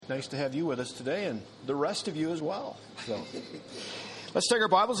Nice to have you with us today, and the rest of you as well. So, let's take our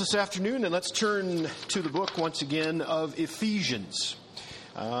Bibles this afternoon and let's turn to the book once again of Ephesians.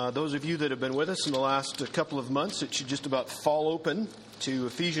 Those of you that have been with us in the last couple of months, it should just about fall open to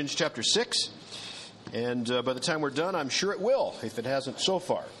Ephesians chapter 6. And by the time we're done, I'm sure it will, if it hasn't so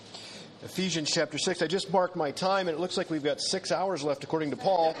far. Ephesians chapter 6. I just marked my time, and it looks like we've got 6 hours left, according to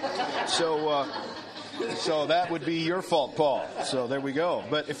Paul. So that would be your fault, Paul. So there we go.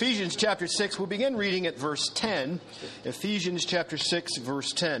 But Ephesians chapter 6, we'll begin reading at verse 10. Ephesians chapter 6,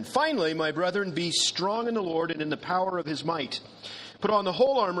 verse 10. Finally, my brethren, be strong in the Lord and in the power of his might. Put on the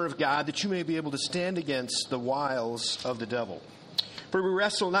whole armor of God, that you may be able to stand against the wiles of the devil. For we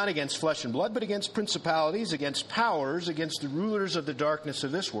wrestle not against flesh and blood, but against principalities, against powers, against the rulers of the darkness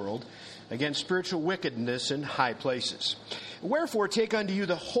of this world, against spiritual wickedness in high places. Wherefore take unto you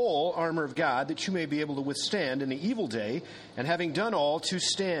the whole armor of God, that you may be able to withstand in the evil day, and having done all, to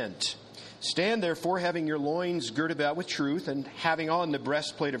stand. Stand therefore, having your loins girt about with truth, and having on the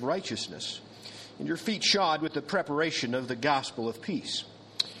breastplate of righteousness, and your feet shod with the preparation of the gospel of peace.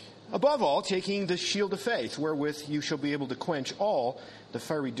 Above all, taking the shield of faith, wherewith you shall be able to quench all the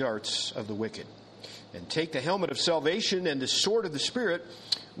fiery darts of the wicked. And take the helmet of salvation and the sword of the Spirit,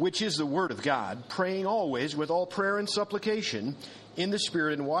 which is the word of God, praying always with all prayer and supplication in the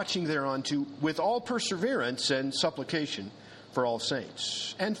Spirit, and watching thereunto with all perseverance and supplication for all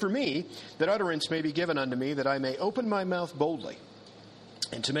saints. And for me, that utterance may be given unto me, that I may open my mouth boldly,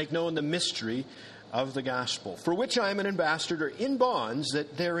 and to make known the mystery of the gospel, for which I am an ambassador in bonds,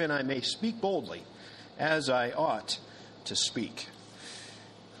 that therein I may speak boldly, as I ought to speak.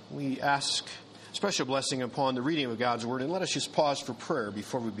 We ask special blessing upon the reading of God's word, and let us just pause for prayer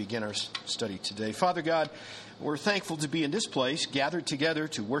before we begin our study today. Father God, we're thankful to be in this place, gathered together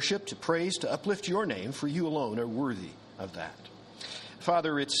to worship, to praise, to uplift your name, for you alone are worthy of that.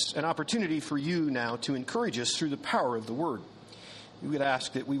 Father, it's an opportunity for you now to encourage us through the power of the word. We would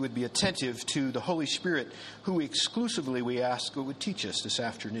ask that we would be attentive to the Holy Spirit, who exclusively we ask would teach us this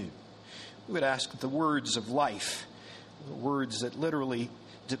afternoon. We would ask that the words of life, the words that literally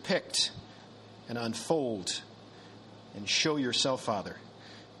depict and unfold and show yourself, Father,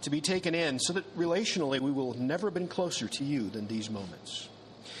 to be taken in, so that relationally we will have never been closer to you than these moments.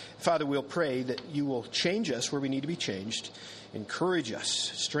 Father, we'll pray that you will change us where we need to be changed, encourage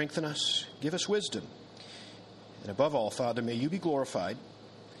us, strengthen us, give us wisdom. And above all, Father, may you be glorified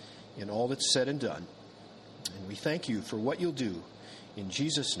in all that's said and done. And we thank you for what you'll do. In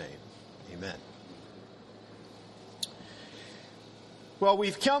Jesus' name, amen. Well,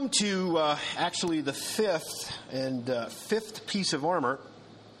 we've come to actually the fifth piece of armor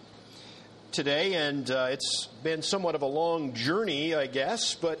today, and it's been somewhat of a long journey, I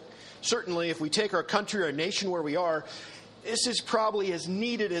guess, but certainly if we take our country, our nation where we are, this is probably as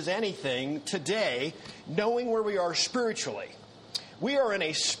needed as anything today, knowing where we are spiritually. We are in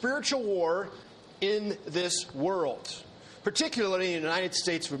a spiritual war in this world, particularly in the United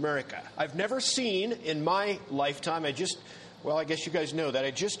States of America. I've never seen in my lifetime, I guess you guys know that.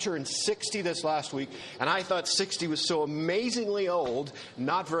 I just turned 60 this last week, and I thought 60 was so amazingly old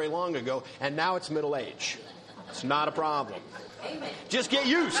not very long ago, and now it's middle age. It's not a problem. Just get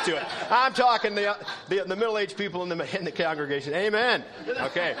used to it. I'm talking the middle-aged people in the congregation. Amen.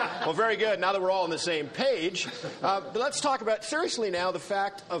 Okay. Well, very good. Now that we're all on the same page, but let's talk about seriously now. The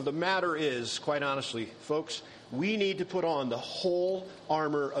fact of the matter is, quite honestly, folks, we need to put on the whole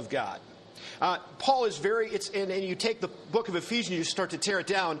armor of God. Paul is and you take the book of Ephesians, you start to tear it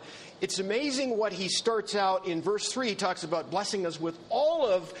down. It's amazing what he starts out in verse 3. He talks about blessing us with all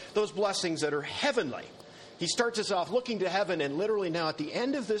of those blessings that are heavenly. He starts us off looking to heaven, and literally now at the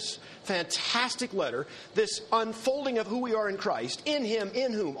end of this fantastic letter, this unfolding of who we are in Christ, in him,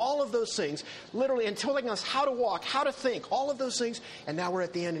 in whom, all of those things, literally, and telling us how to walk, how to think, all of those things. And now we're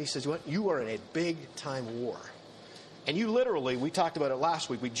at the end, and he says, "What? You are in a big-time war." And you literally, we talked about it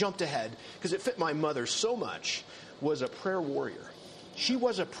last week, we jumped ahead, because it fit my mother so much, was a prayer warrior. She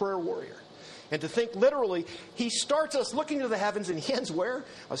was a prayer warrior. And to think literally, he starts us looking to the heavens, and he ends where?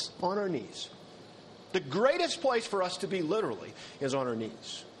 Us on our knees. The greatest place for us to be literally is on our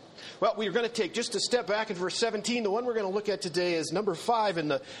knees. Well, we're going to take just a step back in verse 17. The one we're going to look at today is number 5 in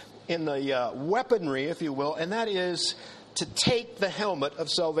the weaponry, if you will, and that is to take the helmet of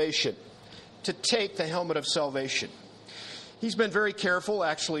salvation. To take the helmet of salvation. He's been very careful,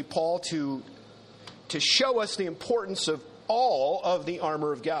 actually, Paul, to show us the importance of all of the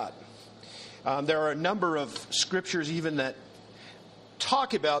armor of God. There are a number of scriptures even that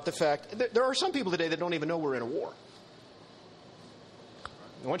talk about the fact that there are some people today that don't even know we're in a war.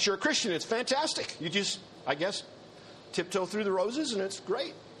 Once you're a Christian, it's fantastic. You just, I guess, tiptoe through the roses and it's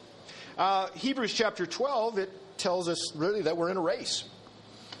great. Hebrews chapter 12, it tells us really that we're in a race.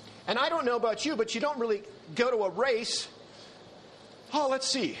 And I don't know about you, but you don't really go to a race. Oh, let's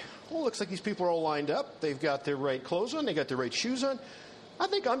see. Well, looks like these people are all lined up. They've got their right clothes on. They got their right shoes on. I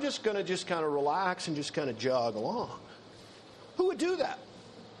think I'm just going to kind of relax and just kind of jog along. Who would do that?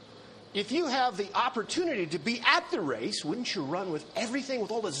 If you have the opportunity to be at the race, wouldn't you run with everything,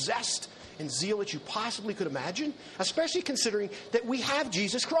 with all the zest and zeal that you possibly could imagine? Especially considering that we have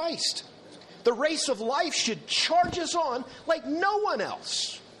Jesus Christ. The race of life should charge us on like no one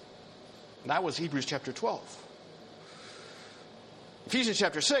else. That was Hebrews chapter 12. Ephesians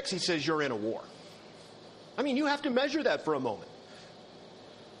chapter 6, he says you're in a war. I mean, you have to measure that for a moment.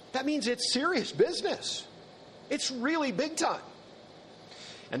 That means it's serious business. It's really big time.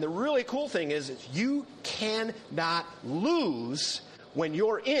 And the really cool thing is you cannot lose when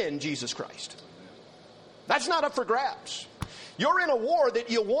you're in Jesus Christ. That's not up for grabs. You're in a war that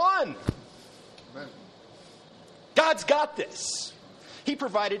you won. Amen. God's got this. He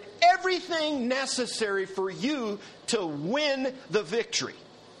provided everything necessary for you to win the victory.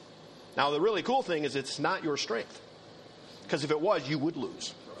 Now, the really cool thing is it's not your strength. Because if it was, you would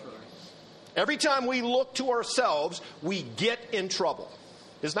lose. Every time we look to ourselves, we get in trouble.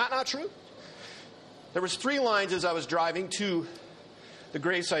 Is that not true? There was 3 lines as I was driving to the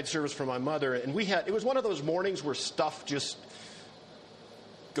graveside service for my mother, and it was one of those mornings where stuff just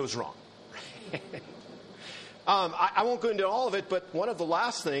goes wrong. I won't go into all of it, but one of the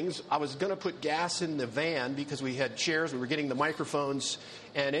last things, I was going to put gas in the van because we had chairs, we were getting the microphones,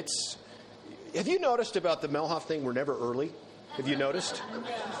 and have you noticed about the Melhoff thing, we're never early? Have you noticed?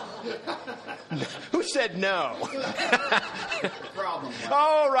 Who said no? Problem.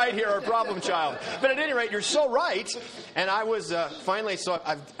 Oh, right here, our problem child. But at any rate, you're so right. And I was finally,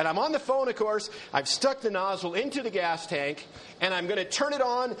 and I'm on the phone, of course. I've stuck the nozzle into the gas tank, and I'm going to turn it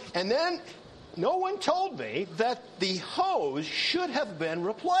on. And then no one told me that the hose should have been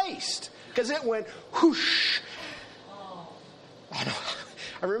replaced because it went whoosh. I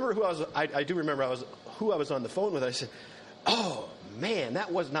remember I do remember who I was on the phone with. I said, "Oh, man,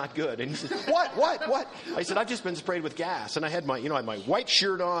 that was not good." And he said, What? I said, "I've just been sprayed with gas." And I had my white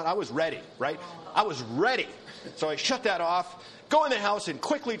shirt on. I was ready, right? I was ready. So I shut that off, go in the house and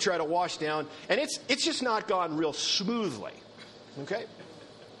quickly try to wash down. And it's just not gone real smoothly. Okay?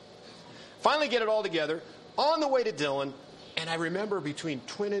 Finally get it all together. On the way to Dillon. And I remember between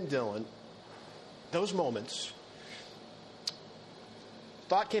Twin and Dillon, those moments,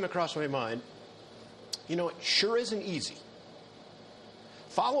 thought came across my mind, it sure isn't easy.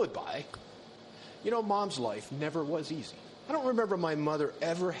 Followed by, Mom's life never was easy. I don't remember my mother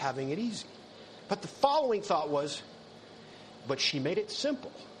ever having it easy. But the following thought was, but she made it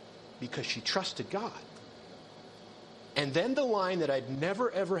simple because she trusted God. And then the line that I'd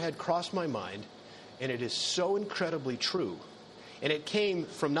never ever had crossed my mind, and it is so incredibly true, and it came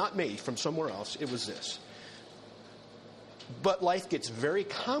from not me, from somewhere else, it was this. But life gets very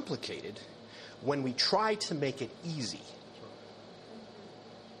complicated when we try to make it easy.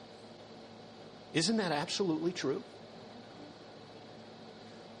 Isn't that absolutely true?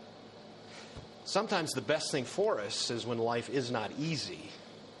 Sometimes the best thing for us is when life is not easy,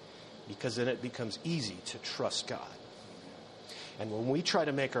 because then it becomes easy to trust God. And when we try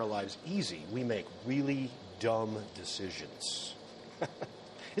to make our lives easy, we make really dumb decisions.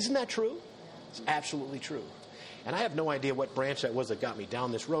 Isn't that true? It's absolutely true. And I have no idea what branch that was that got me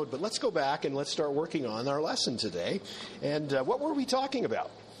down this road, but let's go back and let's start working on our lesson today. And what were we talking about?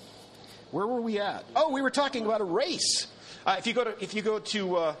 Where were we at? Oh, we were talking about a race. If you go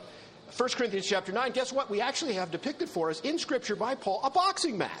to 1 Corinthians chapter 9, guess what? We actually have depicted for us in Scripture by Paul a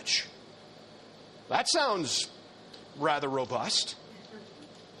boxing match. That sounds rather robust.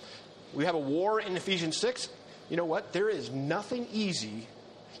 We have a war in Ephesians 6. You know what? There is nothing easy.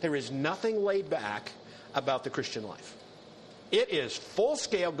 There is nothing laid back about the Christian life. It is full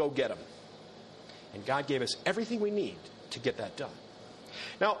scale, go get them. And God gave us everything we need to get that done.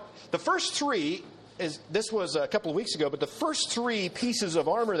 Now, the first 3, this was a couple of weeks ago, but the first 3 pieces of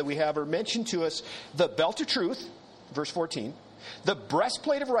armor that we have are mentioned to us: the belt of truth, verse 14, the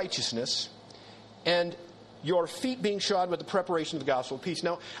breastplate of righteousness, and your feet being shod with the preparation of the gospel of peace.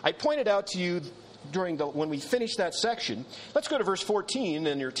 Now, I pointed out to you when we finished that section, let's go to verse 14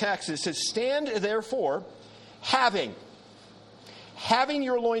 in your text. It says, "Stand therefore, having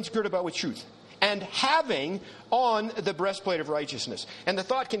your loins girded about with truth, and having on the breastplate of righteousness." And the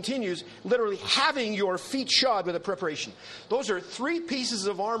thought continues, literally, having your feet shod with a preparation. Those are 3 pieces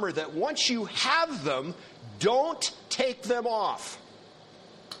of armor that once you have them, don't take them off.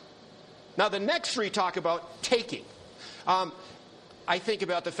 Now, the next 3 talk about taking. I think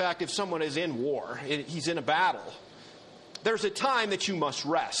about the fact if someone is in war, he's in a battle, there's a time that you must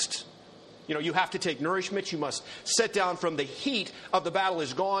rest. You know, you have to take nourishment. You must sit down from the heat of the battle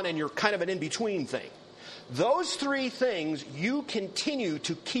is gone, and you're kind of an in-between thing. Those three things you continue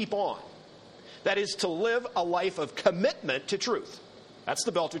to keep on. That is to live a life of commitment to truth. That's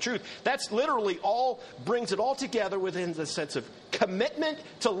the belt of truth. That's literally all, brings it all together within the sense of commitment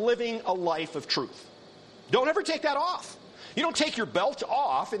to living a life of truth. Don't ever take that off. You don't take your belt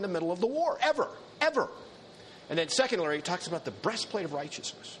off in the middle of the war, ever, ever. And then secondly, he talks about the breastplate of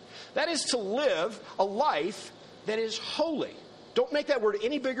righteousness. That is to live a life that is holy. Don't make that word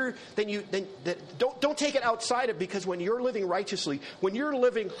any bigger than you. Don't take it outside of, because when you're living righteously, when you're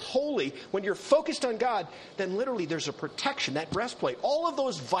living holy, when you're focused on God, then literally there's a protection, that breastplate. All of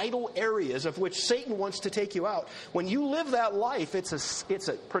those vital areas of which Satan wants to take you out. When you live that life, it's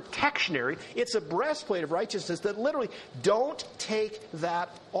a protection area. It's a breastplate of righteousness that literally don't take that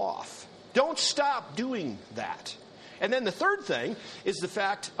off. Don't stop doing that. And then the third thing is the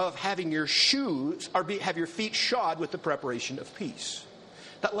fact of having your shoes, or have your feet shod with the preparation of peace.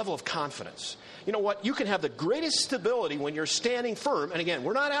 That level of confidence. You know what? You can have the greatest stability when you're standing firm. And again,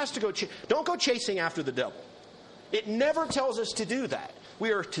 we're not asked to go, don't go chasing after the devil. It never tells us to do that.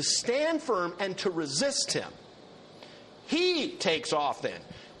 We are to stand firm and to resist him. He takes off then.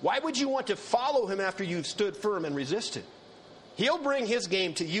 Why would you want to follow him after you've stood firm and resisted? He'll bring his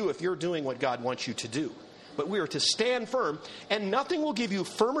game to you if you're doing what God wants you to do. But we are to stand firm, and nothing will give you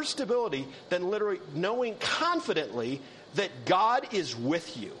firmer stability than literally knowing confidently that God is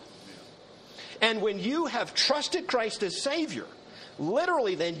with you. And when you have trusted Christ as Savior,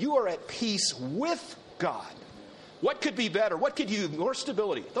 literally then you are at peace with God. What could be better? What could give you more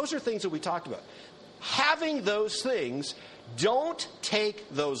stability? Those are things that we talked about. Having those things, don't take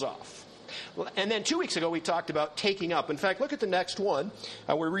those off. And then 2 weeks ago, we talked about taking up. In fact, look at the next one.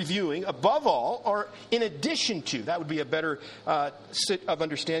 We're reviewing, above all, or in addition to. That would be a better of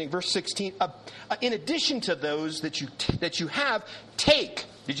understanding. Verse 16, in addition to those that you have, take.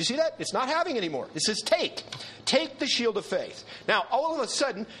 Did you see that? It's not having anymore. It says take. Take the shield of faith. Now, all of a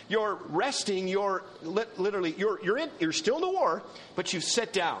sudden, you're resting. You're still in the war, but you've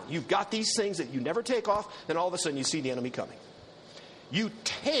sat down. You've got these things that you never take off. Then all of a sudden, you see the enemy coming. You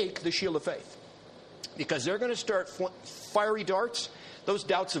take the shield of faith, because they're going to start fiery darts, those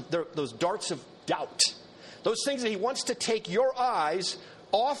darts of doubt, those things that he wants to take your eyes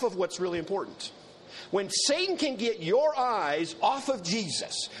off of what's really important. When Satan can get your eyes off of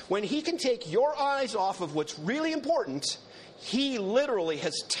Jesus, when he can take your eyes off of what's really important, he literally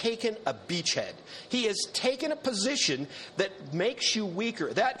has taken a beachhead. He has taken a position that makes you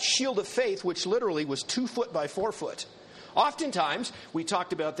weaker. That shield of faith, which literally was 2 foot by 4 foot. Oftentimes, we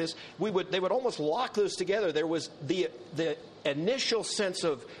talked about this, they would almost lock those together. There was the initial sense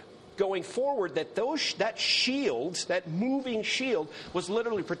of going forward that shield, that moving shield, was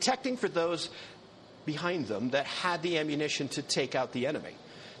literally protecting for those behind them that had the ammunition to take out the enemy.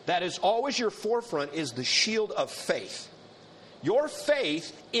 That is always your forefront, is the shield of faith. Your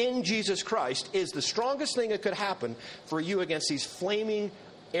faith in Jesus Christ is the strongest thing that could happen for you against these flaming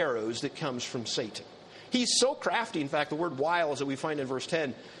arrows that comes from Satan. He's so crafty. In fact, the word wiles that we find in verse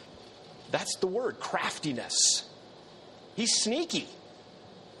 10, that's the word, craftiness. He's sneaky.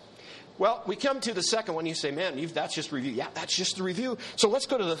 Well, we come to the second one. You say, man, that's just review. Yeah, that's just the review. So let's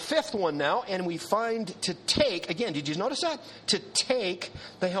go to the fifth one now, and we find to take, again, did you notice that? To take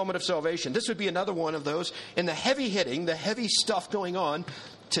the helmet of salvation. This would be another one of those in the heavy hitting, the heavy stuff going on,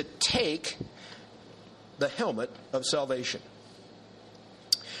 to take the helmet of salvation.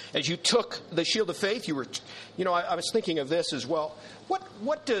 As you took the shield of faith, I was thinking of this as well.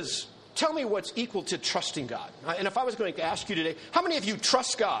 Tell me what's equal to trusting God. And if I was going to ask you today, how many of you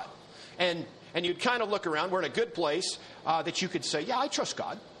trust God? And you'd kind of look around, we're in a good place that you could say, yeah, I trust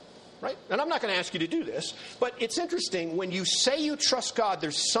God. Right? And I'm not going to ask you to do this, but it's interesting, when you say you trust God,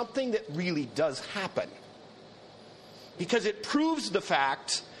 there's something that really does happen. Because it proves the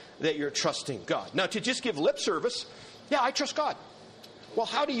fact that you're trusting God. Now, to just give lip service, yeah, I trust God. Well,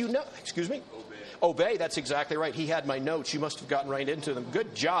 how do you know? Excuse me? Obey. That's exactly right. He had my notes. You must have gotten right into them.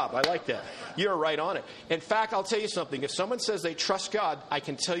 Good job. I like that. You're right on it. In fact, I'll tell you something. If someone says they trust God, I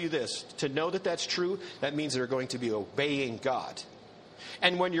can tell you this. To know that that's true, that means they're going to be obeying God.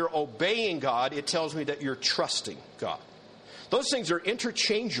 And when you're obeying God, it tells me that you're trusting God. Those things are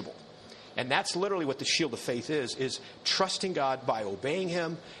interchangeable. And that's literally what the shield of faith is trusting God by obeying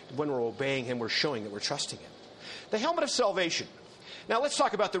Him. When we're obeying Him, we're showing that we're trusting Him. The helmet of salvation. Now, let's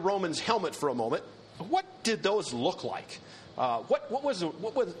talk about the Romans helmet for a moment. What did those look like? What was,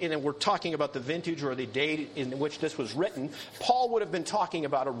 and we're talking about the vintage or the date in which this was written. Paul would have been talking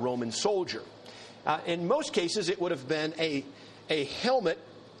about a Roman soldier. In most cases, it would have been a helmet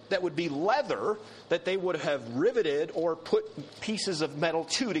that would be leather that they would have riveted or put pieces of metal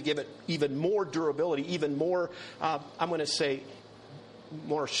to give it even more durability, even more, I'm going to say,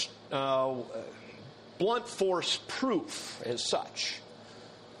 more blunt force proof as such.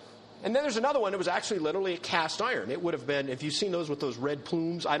 And then there's another one that was actually literally a cast iron. It would have been, if you've seen those with those red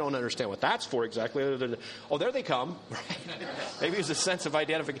plumes, I don't understand what that's for exactly. Other than, oh, there they come. Right? Maybe it's a sense of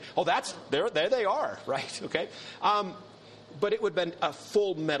identification. Oh, there they are. Right? Okay. But it would have been a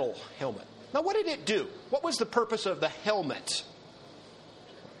full metal helmet. Now, what did it do? What was the purpose of the helmet?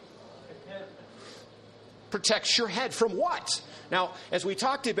 Protects your head from what? Now, as we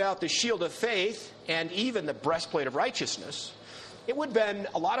talked about the shield of faith and even the breastplate of righteousness, it would have been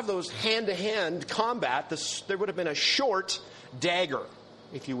a lot of those hand-to-hand combat. There would have been a short dagger,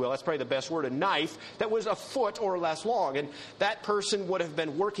 if you will. That's probably the best word, a knife, that was a foot or less long. And that person would have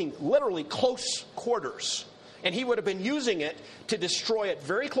been working literally close quarters. And he would have been using it to destroy at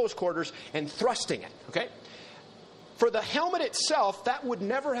very close quarters and thrusting it. Okay? For the helmet itself, that would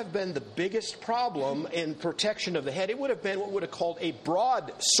never have been the biggest problem in protection of the head. It would have been what we would have called a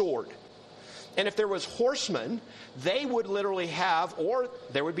broadsword. And if there was horsemen, they would literally have, or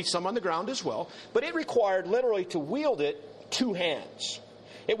there would be some on the ground as well, but it required literally to wield it 2 hands.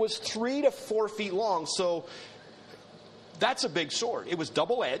 It was 3 to 4 feet long, so that's a big sword. It was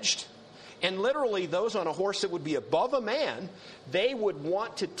double-edged. And literally, those on a horse that would be above a man, they would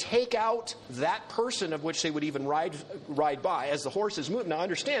want to take out that person of which they would even ride by as the horse is moving. Now,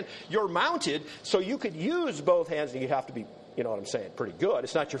 understand, you're mounted, so you could use both hands, and you'd have to be, you know what I'm saying, pretty good.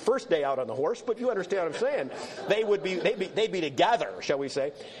 It's not your first day out on the horse, but you understand what I'm saying. They'd be together, shall we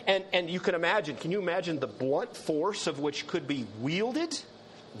say. And you can you imagine the blunt force of which could be wielded?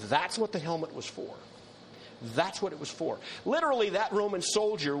 That's what the helmet was for. That's what it was for. Literally, that Roman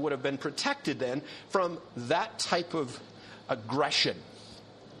soldier would have been protected then from that type of aggression.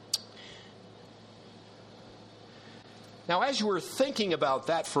 Now, as you were thinking about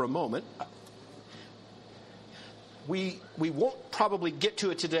that for a moment, we won't probably get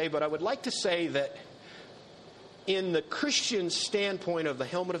to it today, but I would like to say that in the Christian standpoint of the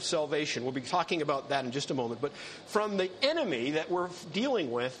helmet of salvation, we'll be talking about that in just a moment, but from the enemy that we're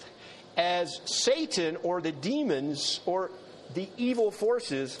dealing with, as Satan or the demons or the evil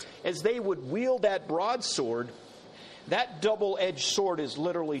forces, as they would wield that broadsword, that double-edged sword is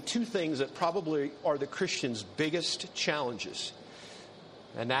literally 2 things that probably are the Christian's biggest challenges.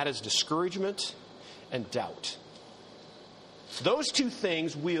 And that is discouragement and doubt. Those 2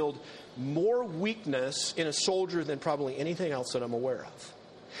 things wield more weakness in a soldier than probably anything else that I'm aware of.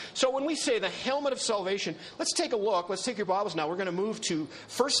 So when we say the helmet of salvation, let's take a look. Let's take your Bibles now. We're going to move to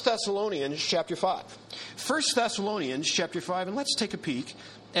 1 Thessalonians chapter 5. 1 Thessalonians chapter 5, and let's take a peek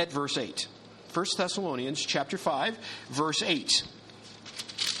at verse 8. 1 Thessalonians chapter 5, verse 8.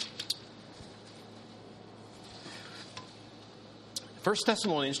 First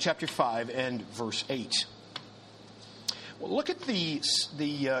Thessalonians chapter 5 and verse 8. Well, look at the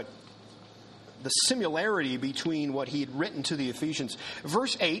similarity between what he had written to the Ephesians.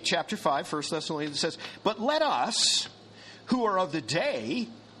 Verse 8, chapter 5, 1 Thessalonians, says, "But let us, who are of the day,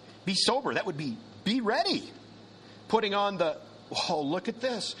 be sober." That would be ready. Putting on look at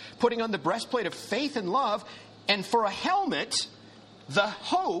this. Putting on the breastplate of faith and love, and for a helmet, the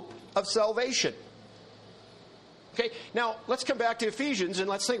hope of salvation. Okay, now let's come back to Ephesians and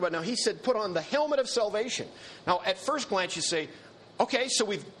let's think about it. Now he said, put on the helmet of salvation. Now at first glance you say, okay, so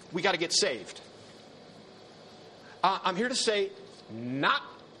we got to get saved. I'm here to say, not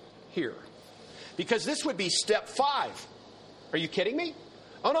here. Because this would be step 5. Are you kidding me?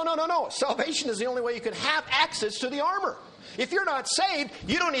 Oh, no. Salvation is the only way you can have access to the armor. If you're not saved,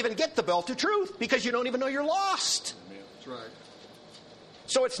 you don't even get the belt of truth because you don't even know you're lost. That's right.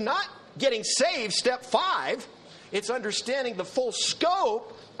 So it's not getting saved, step 5. It's understanding the full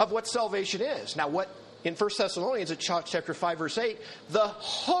scope of what salvation is. Now, what in 1 Thessalonians, chapter 5, verse 8, the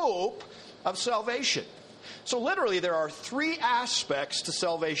hope of salvation. So literally, there are 3 aspects to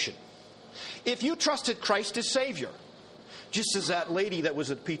salvation. If you trusted Christ as Savior, just as that lady that was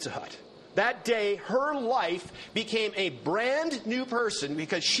at Pizza Hut, that day her life became a brand new person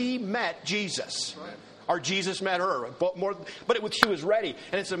because she met Jesus. Right. Or Jesus met her. But she was ready.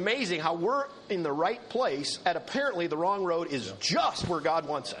 And it's amazing how we're in the right place and apparently the wrong road is just where God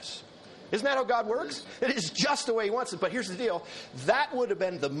wants us. Isn't that how God works? It is just the way He wants it. But here's the deal. That would have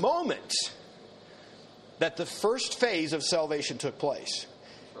been the moment that the first phase of salvation took place.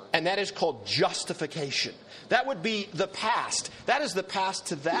 And that is called justification. That would be the past. That is the past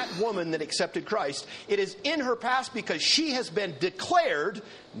to that woman that accepted Christ. It is in her past because she has been declared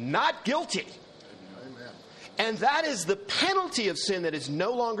not guilty. Amen. And that is the penalty of sin that is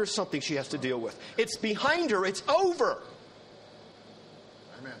no longer something she has to deal with. It's behind her. It's over.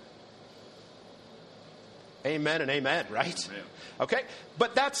 Amen. Amen and amen, right? Amen. Okay?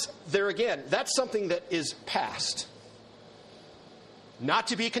 But that's something that is past. Not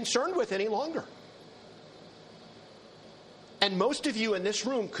to be concerned with any longer. And most of you in this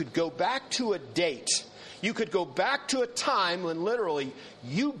room could go back to a date. You could go back to a time when literally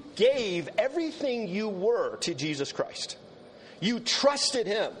you gave everything you were to Jesus Christ. You trusted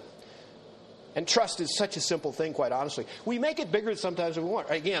Him. And trust is such a simple thing, quite honestly. We make it bigger sometimes than we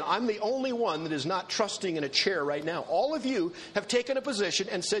want. Again, I'm the only one that is not trusting in a chair right now. All of you have taken a position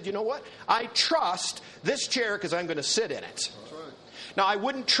and said, you know what? I trust this chair because I'm going to sit in it. That's right. Now, I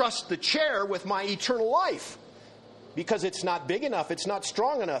wouldn't trust the chair with my eternal life because it's not big enough, it's not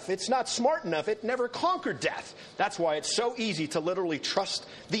strong enough, it's not smart enough, it never conquered death. That's why it's so easy to literally trust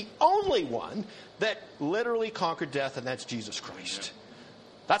the only one that literally conquered death, and that's Jesus Christ.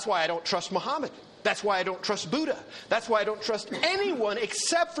 That's why I don't trust Muhammad. That's why I don't trust Buddha. That's why I don't trust anyone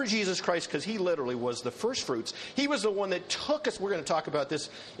except for Jesus Christ, because He literally was the first fruits. He was the one that took us. We're going to talk about this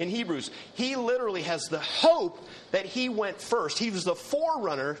in Hebrews. He literally has the hope that He went first. He was the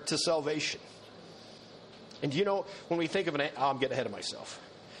forerunner to salvation. And you know, when we think of I'm getting ahead of myself.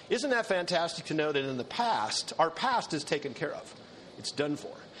 Isn't that fantastic to know that in the past, our past is taken care of. It's done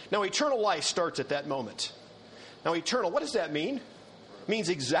for. Now, eternal life starts at that moment. Now, eternal, what does that mean? It means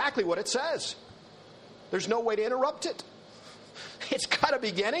exactly what it says. There's no way to interrupt it. It's got a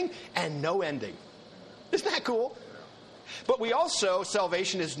beginning and no ending. Isn't that cool? But we also,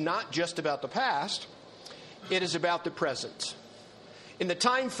 salvation is not just about the past. It is about the present. In the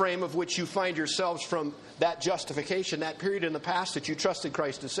time frame of which you find yourselves from that justification, that period in the past that you trusted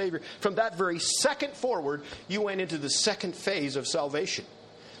Christ as Savior, from that very second forward, you went into the second phase of salvation.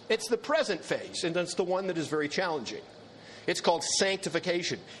 It's the present phase, and that's the one that is very challenging. It's called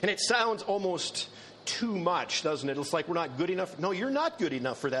sanctification. And it sounds almost too much, doesn't it? It's like we're not good enough. No, you're not good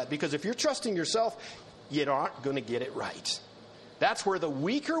enough for that, because if you're trusting yourself, you aren't going to get it right. That's where the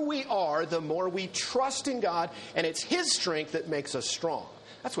weaker we are, the more we trust in God, and it's His strength that makes us strong.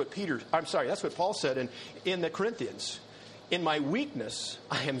 That's what that's what Paul said in the Corinthians. In my weakness,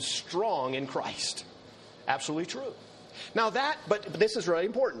 I am strong in Christ. Absolutely true. Now but this is really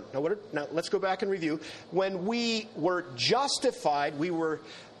important. Now let's go back and review. When we were justified, we were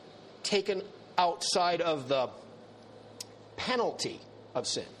taken outside of the penalty of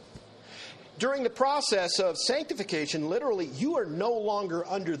sin. During the process of sanctification, literally, you are no longer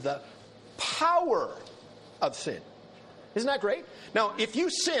under the power of sin. Isn't that great? Now, if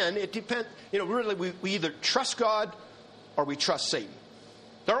you sin, it depends. Really, we either trust God or we trust Satan.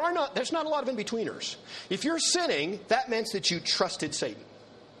 There's not a lot of in-betweeners. If you're sinning, that means that you trusted Satan.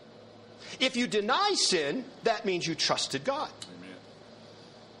 If you deny sin, that means you trusted God. Amen.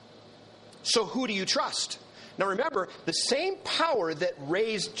 So who do you trust? Now remember, the same power that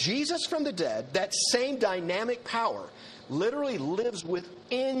raised Jesus from the dead, that same dynamic power, literally lives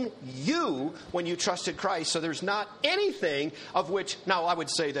within you when you trusted Christ. So there's not anything of which, now I would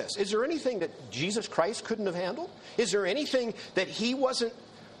say this, is there anything that Jesus Christ couldn't have handled? Is there anything that He wasn't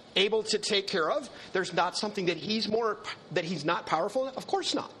able to take care of? There's not something that He's not powerful in? Of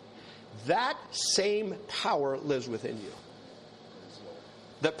course not. That same power lives within you.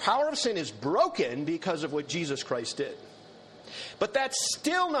 The power of sin is broken because of what Jesus Christ did. But that's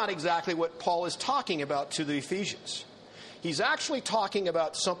still not exactly what Paul is talking about to the Ephesians. He's actually talking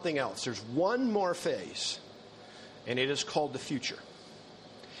about something else. There's one more phase, and it is called the future.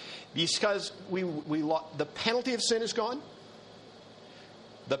 Because the penalty of sin is gone.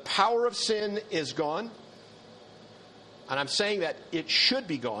 The power of sin is gone. And I'm saying that it should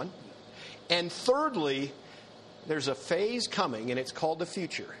be gone. And thirdly, there's a phase coming, and it's called the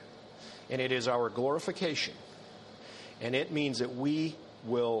future. And it is our glorification. And it means that we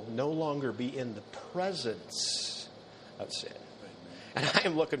will no longer be in the presence of sin. And I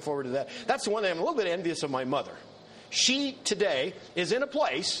am looking forward to that. That's the one thing I'm a little bit envious of my mother. She today is in a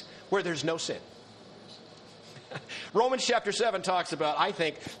place where there's no sin. Romans chapter 7 talks about, I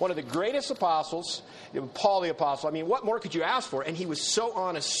think, one of the greatest apostles, Paul the apostle. I mean, what more could you ask for? And he was so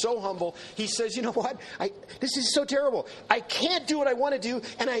honest, so humble. He says, you know what? This is so terrible. I can't do what I want to do,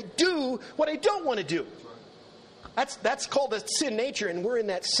 and I do what I don't want to do. That's called the sin nature, and we're in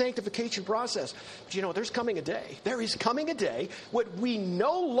that sanctification process. But there's coming a day. There is coming a day when we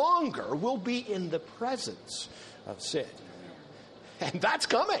no longer will be in the presence of sin. And that's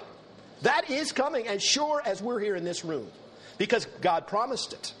coming. That is coming as sure as we're here in this room. Because God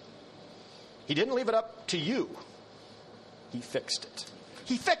promised it. He didn't leave it up to you. He fixed it.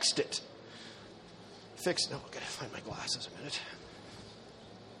 He fixed it. I've got to find my glasses a minute.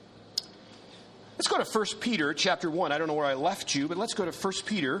 Let's go to 1 Peter chapter 1. I don't know where I left you, but let's go to 1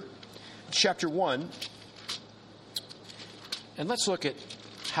 Peter chapter 1. And let's look at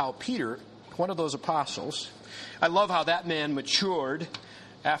how Peter, one of those apostles, I love how that man matured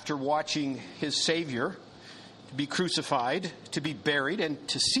after watching his Savior be crucified, to be buried, and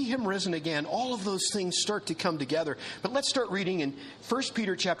to see him risen again. All of those things start to come together. But let's start reading in 1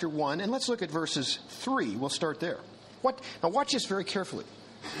 Peter chapter 1, and let's look at verses 3. We'll start there. Now watch this very carefully.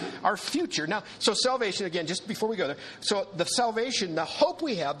 Our future. Now, so salvation, again, just before we go there. So the salvation, the hope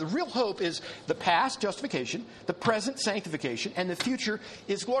we have, the real hope is the past, justification, the present, sanctification, and the future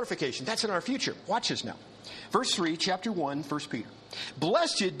is glorification. That's in our future. Watch this now. Verse 3, chapter 1, 1 Peter.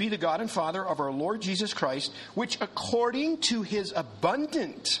 Blessed be the God and Father of our Lord Jesus Christ, which according to his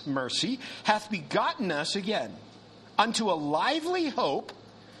abundant mercy hath begotten us again unto a lively hope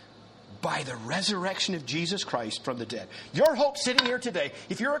by the resurrection of Jesus Christ from the dead. Your hope sitting here today,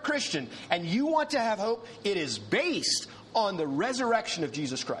 if you're a Christian and you want to have hope, it is based on the resurrection of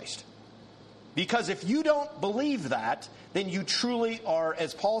Jesus Christ. Because if you don't believe that, then you truly are,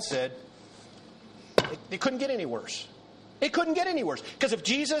 as Paul said, it couldn't get any worse. It couldn't get any worse. Because if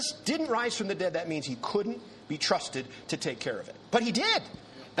Jesus didn't rise from the dead, that means he couldn't be trusted to take care of it. But he did.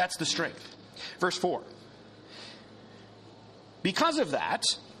 That's the strength. Verse 4. Because of that,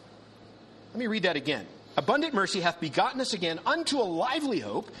 let me read that again. Abundant mercy hath begotten us again unto a lively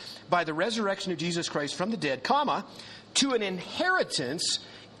hope by the resurrection of Jesus Christ from the dead, comma, to an inheritance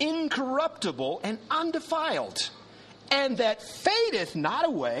incorruptible and undefiled, and that fadeth not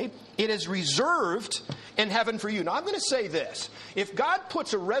away. It is reserved in heaven for you. Now, I'm going to say this. If God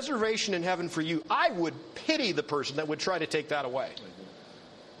puts a reservation in heaven for you, I would pity the person that would try to take that away.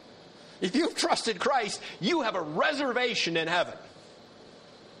 If you've trusted Christ, you have a reservation in heaven.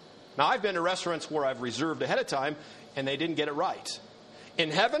 Now, I've been to restaurants where I've reserved ahead of time, and they didn't get it right.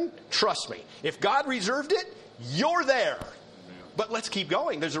 In heaven, trust me, if God reserved it, you're there. But let's keep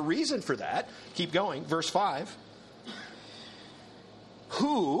going. There's a reason for that. Keep going. Verse 5.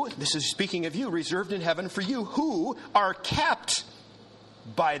 Who, this is speaking of you, reserved in heaven for you, who are kept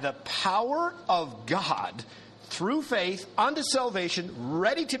by the power of God through faith unto salvation,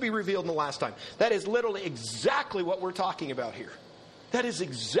 ready to be revealed in the last time. That is literally exactly what we're talking about here. That is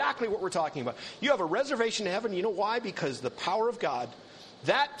exactly what we're talking about. You have a reservation in heaven. You know why? Because the power of God,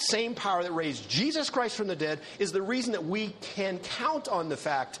 that same power that raised Jesus Christ from the dead, is the reason that we can count on the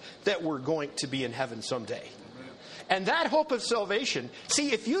fact that we're going to be in heaven someday. And that hope of salvation,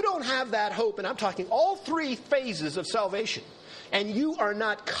 see, if you don't have that hope, and I'm talking all three phases of salvation, and you are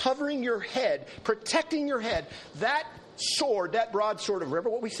not covering your head, protecting your head, that sword, that broadsword of, remember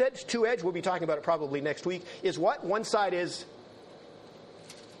what we said? It's two-edged. We'll be talking about it probably next week. Is what? One side is,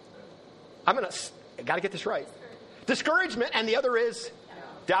 I got to get this right. Discouragement, and the other is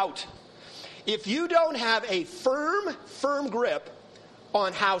doubt. If you don't have a firm grip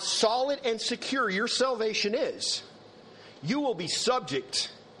on how solid and secure your salvation is, you will be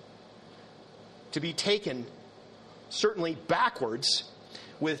subject to be taken certainly backwards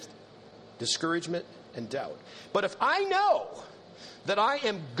with discouragement and doubt. But if I know that I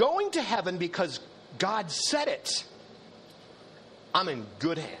am going to heaven because God said it, I'm in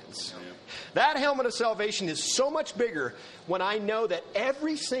good hands. That helmet of salvation is so much bigger when I know that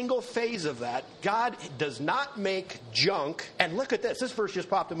every single phase of that, God does not make junk. And look at this. This verse just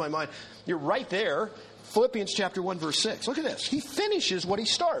popped in my mind. You're right there. Philippians chapter 1, verse 6. Look at this. He finishes what he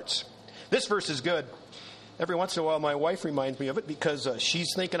starts. This verse is good. Every once in a while, my wife reminds me of it because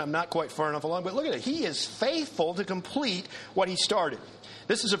she's thinking I'm not quite far enough along. But look at it. He is faithful to complete what he started.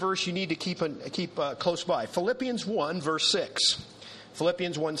 This is a verse you need to keep close by. Philippians 1, verse 6.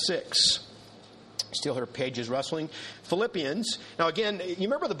 Philippians 1, 6. Still hear pages rustling. Philippians. Now again, you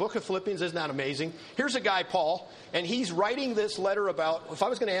remember the book of Philippians? Isn't that amazing? Here's a guy, Paul, and he's writing this letter about, if I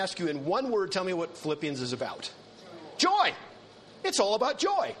was going to ask you in one word, tell me what Philippians is about. Joy. It's all about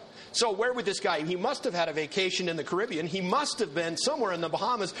joy. So where would this guy, he must have had a vacation in the Caribbean. He must have been somewhere in the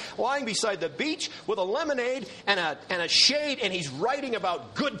Bahamas, lying beside the beach with a lemonade and a shade, and he's writing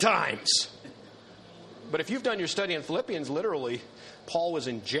about good times. But if you've done your study in Philippians, literally, Paul was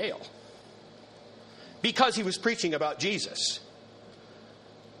in jail. Because he was preaching about Jesus.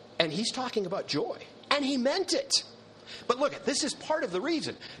 And he's talking about joy. And he meant it. But look, this is part of the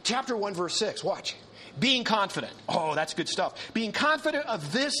reason. Chapter 1, verse 6. Watch. Being confident. Oh, that's good stuff. Being confident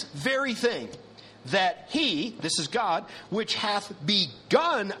of this very thing. that he, this is God, which hath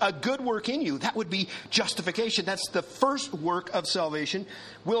begun a good work in you. That would be justification. That's the first work of salvation.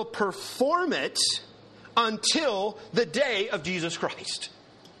 Will perform it until the day of Jesus Christ.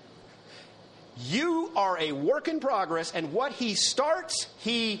 You are a work in progress, and what he starts,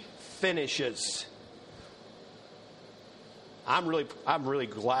 he finishes. I'm really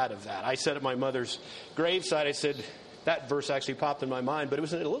glad of that. I said at my mother's graveside, I said, that verse actually popped in my mind, but it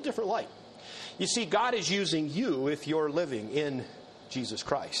was in a little different light. You see, God is using you if you're living in Jesus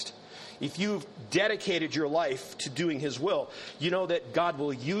Christ. If you've dedicated your life to doing his will, you know that God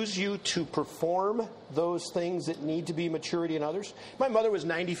will use you to perform those things that need to be maturity in others. My mother was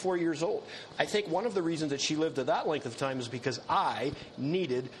 94 years old. I think one of the reasons that she lived at that length of time is because I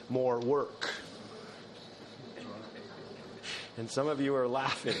needed more work. And some of you are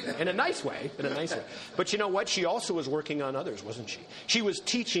laughing in a nice way, But you know what? She also was working on others, wasn't she? She was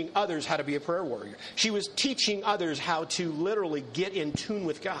teaching others how to be a prayer warrior. She was teaching others how to literally get in tune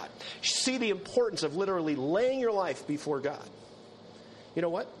with God. See the importance of literally laying your life before God. You know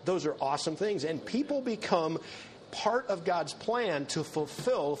what? Those are awesome things. And people become part of God's plan to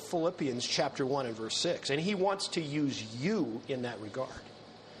fulfill Philippians chapter 1 and verse 6. And he wants to use you in that regard.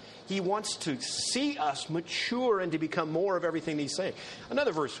 He wants to see us mature and to become more of everything he's saying.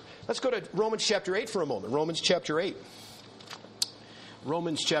 Another verse. Let's go to Romans chapter 8 for a moment. Romans chapter 8.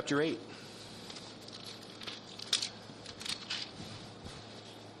 Romans chapter 8.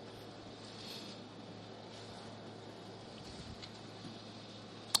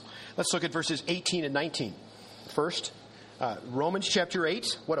 Let's look at verses 18 and 19 first. Romans chapter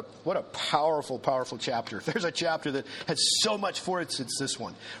 8, what a powerful, powerful chapter. If there's a chapter that has so much for it, it's this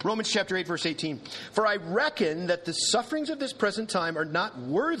one. Romans chapter 8, verse 18. For I reckon that the sufferings of this present time are not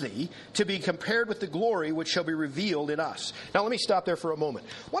worthy to be compared with the glory which shall be revealed in us. Now let me stop there for a moment.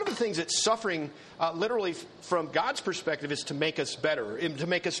 One of the things that suffering, literally from God's perspective, is to make us better, to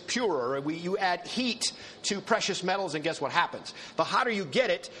make us purer. You add heat to precious metals, and guess what happens? The hotter you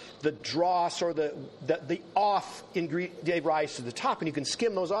get it, the dross or the off ingredient, they rise to the top, and you can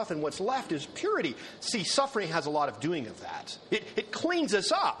skim those off, and what's left is purity. See, suffering has a lot of doing of that. It cleans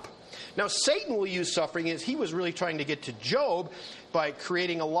us up. Now, Satan will use suffering as he was really trying to get to Job by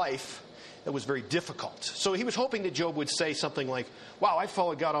creating a life that was very difficult. So he was hoping that Job would say something like, wow, I've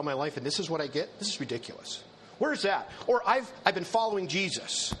followed God all my life, and this is what I get? This is ridiculous. Where's that? Or I've been following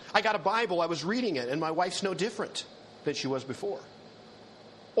Jesus. I got a Bible, I was reading it, and my wife's no different than she was before.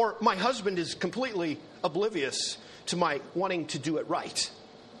 Or my husband is completely oblivious to my wanting to do it right.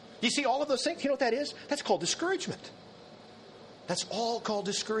 You see all of those things? You know what that is? That's called discouragement. That's all called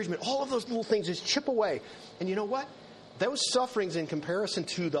discouragement. All of those little things just chip away. And you know what? Those sufferings in comparison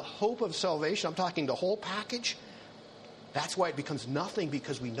to the hope of salvation, I'm talking the whole package, that's why it becomes nothing,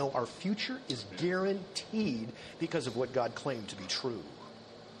 because we know our future is guaranteed because of what God claimed to be true.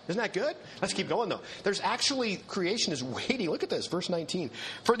 Isn't that good? Let's keep going, though. There's actually, creation is waiting. Look at this, verse 19.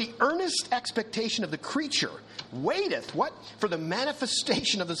 For the earnest expectation of the creature waiteth, what? For the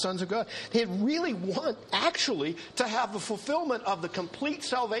manifestation of the sons of God. They really want, actually, to have the fulfillment of the complete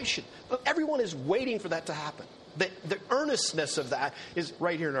salvation. Everyone is waiting for that to happen. The earnestness of that is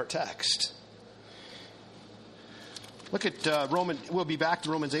right here in our text. Look at we'll be back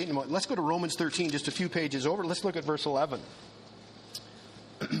to Romans 8 in a moment. Let's go to Romans 13, just a few pages over. Let's look at verse 11.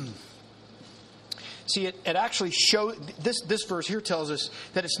 See, it actually shows, this verse here tells us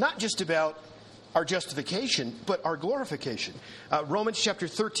that it's not just about our justification, but our glorification. Romans chapter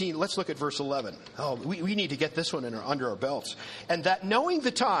 13, let's look at verse 11. Oh, we need to get this one under our belts. And that knowing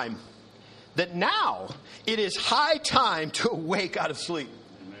the time, that now it is high time to awake out of sleep.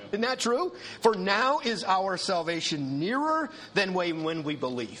 Amen. Isn't that true? For now is our salvation nearer than when we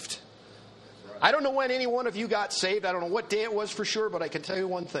believed. I don't know when any one of you got saved. I don't know what day it was for sure, but I can tell you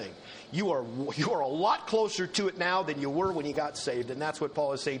one thing. You are a lot closer to it now than you were when you got saved. And that's what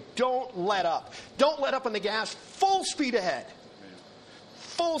Paul is saying. Don't let up. Don't let up on the gas. Full speed ahead.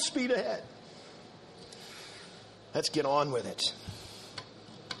 Full speed ahead. Let's get on with it.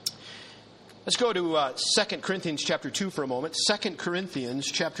 Let's go to 2 Corinthians chapter 2 for a moment. 2 Corinthians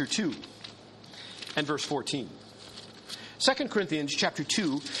chapter 2 and verse 14. 2 Corinthians chapter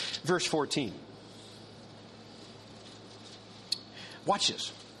 2, verse 14. Watch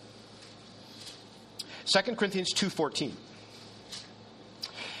this. 2 Corinthians 2:14.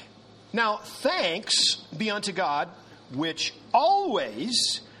 Now thanks be unto God, which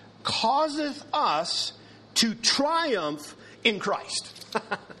always causeth us to triumph in Christ.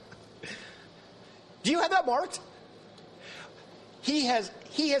 Do you have that marked? He has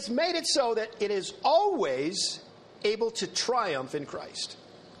made it so that it is always able to triumph in Christ.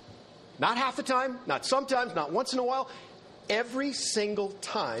 Not half the time, not sometimes, not once in a while. Every single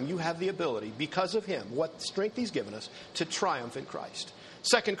time you have the ability, because of him, what strength he's given us, to triumph in Christ.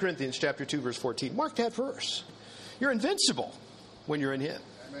 2 Corinthians chapter 2, verse 14. Mark that verse. You're invincible when you're in him.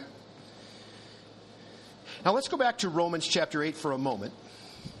 Amen. Now let's go back to Romans chapter 8 for a moment.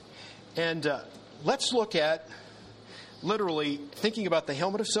 And let's look at literally thinking about the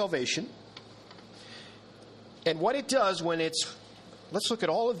helmet of salvation and what it does when it's... Let's look at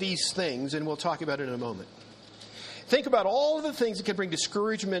all of these things, and we'll talk about it in a moment. Think about all of the things that can bring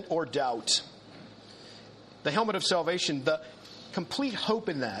discouragement or doubt. The helmet of salvation, the complete hope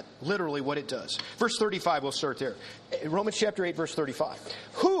in that, literally what it does. Verse 35, we'll start there. Romans chapter 8, verse 35.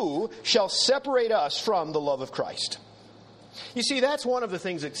 Who shall separate us from the love of Christ? You see, that's one of the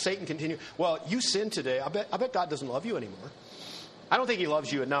things that Satan continues. Well, you sinned today. I bet God doesn't love you anymore. I don't think he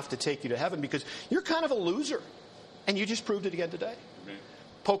loves you enough to take you to heaven because you're kind of a loser. And you just proved it again today. Amen.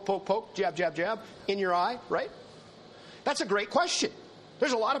 Poke, poke, poke, jab, jab, jab, in your eye, right? That's a great question.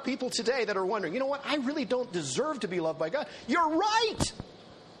 There's a lot of people today that are wondering, you know what, I really don't deserve to be loved by God. You're right.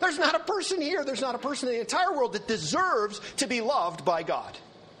 There's not a person here, there's not a person in the entire world that deserves to be loved by God.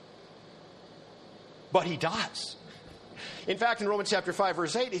 But he does. In fact, in Romans chapter 5,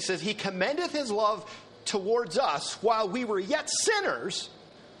 verse 8, he says, he commendeth his love towards us while we were yet sinners.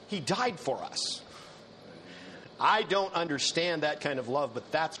 He died for us. I don't understand that kind of love,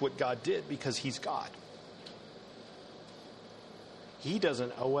 but that's what God did because he's God. He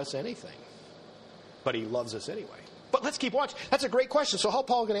doesn't owe us anything, but he loves us anyway. But let's keep watching. That's a great question. So how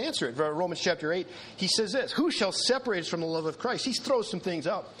Paul going to answer it? Romans chapter 8, he says this, who shall separate us from the love of Christ? He throws some things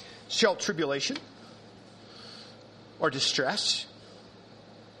out. Shall tribulation or distress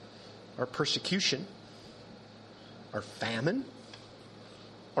or persecution or famine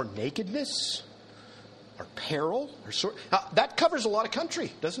or nakedness or peril or sword? Now, that covers a lot of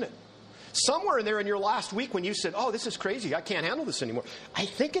country, doesn't it? Somewhere in there in your last week when you said, oh, this is crazy, I can't handle this anymore. I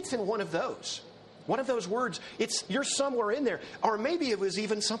think it's in one of those. One of those words. You're somewhere in there. Or maybe it was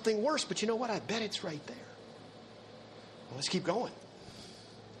even something worse. But you know what? I bet it's right there. Well, let's keep going.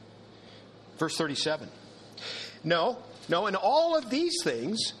 Verse 37. No, in all of these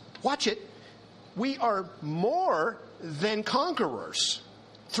things, watch it, we are more than conquerors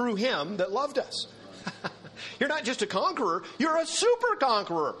through him that loved us. You're not just a conqueror, you're a super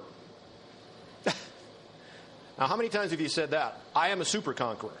conqueror. Now, how many times have you said that? I am a super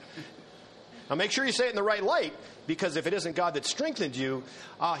conqueror. Now, make sure you say it in the right light, because if it isn't God that strengthened you,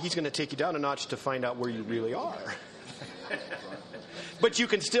 he's going to take you down a notch to find out where you really are. But you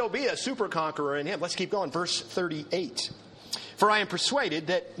can still be a super conqueror in him. Let's keep going. Verse 38. For I am persuaded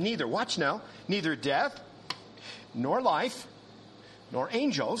that neither, watch now, neither death, nor life, nor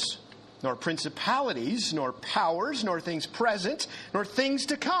angels, nor principalities, nor powers, nor things present, nor things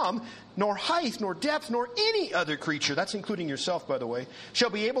to come, nor height, nor depth, nor any other creature, that's including yourself, by the way,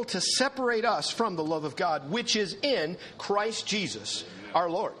 shall be able to separate us from the love of God, which is in Christ Jesus, our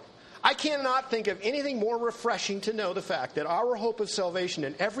Lord. I cannot think of anything more refreshing to know the fact that our hope of salvation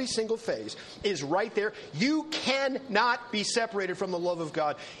in every single phase is right there. You cannot be separated from the love of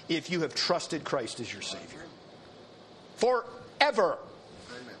God if you have trusted Christ as your Savior. Forever.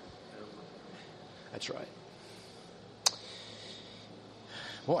 That's right.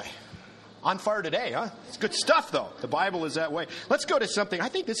 Boy, on fire today, huh? It's good stuff, though. The Bible is that way. Let's go to something. I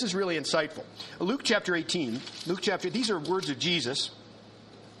think this is really insightful. Luke chapter 18. These are words of Jesus.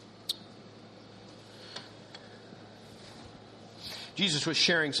 Jesus was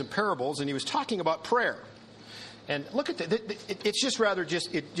sharing some parables, and he was talking about prayer. And look at that. It's just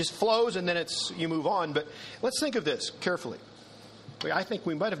it just flows, and then you move on. But let's think of this carefully. I think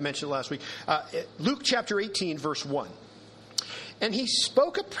we might have mentioned it last week. Luke chapter 18, verse 1. And he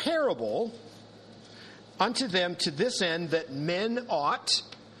spoke a parable unto them to this end, that men ought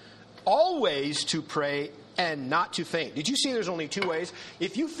always to pray and not to faint. Did you see there's only two ways?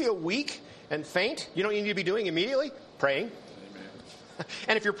 If you feel weak and faint, you know what you need to be doing immediately? Praying. Amen.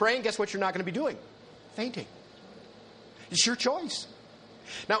 And if you're praying, guess what you're not going to be doing? Fainting. It's your choice.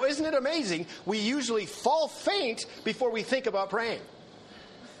 Now, isn't it amazing? We usually fall faint before we think about praying.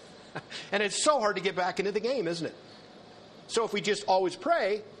 And it's so hard to get back into the game, isn't it? So if we just always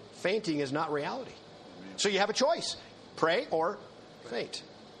pray, fainting is not reality. So you have a choice. Pray or faint.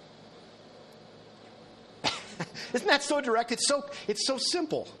 Isn't that so direct? It's so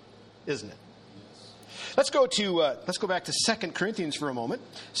simple, isn't it? Let's go back to 2 Corinthians for a moment.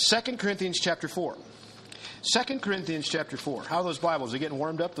 2 Corinthians chapter 4. 2 Corinthians chapter 4. How are those Bibles? Are getting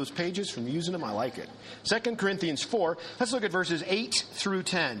warmed up, those pages, from using them? I like it. 2 Corinthians 4. Let's look at verses 8 through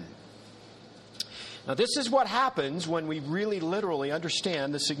 10. Now, this is what happens when we really literally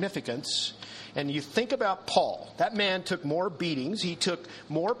understand the significance. And you think about Paul. That man took more beatings. He took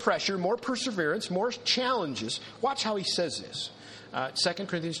more pressure, more perseverance, more challenges. Watch how he says this. 2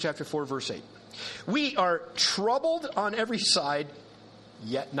 Corinthians chapter 4, verse 8. We are troubled on every side,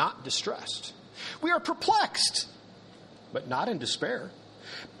 yet not distressed. We are perplexed, but not in despair.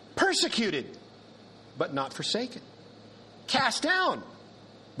 Persecuted, but not forsaken. Cast down,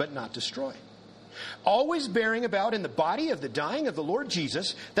 but not destroyed. Always bearing about in the body of the dying of the Lord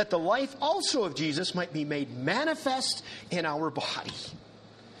Jesus, that the life also of Jesus might be made manifest in our body.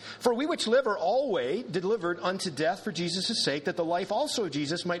 For we which live are always delivered unto death for Jesus' sake, that the life also of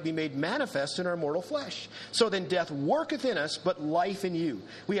Jesus might be made manifest in our mortal flesh. So then death worketh in us, but life in you.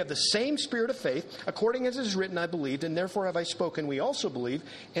 We have the same spirit of faith, according as it is written, I believed, and therefore have I spoken. We also believe,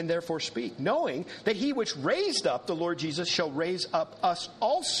 and therefore speak, knowing that he which raised up the Lord Jesus shall raise up us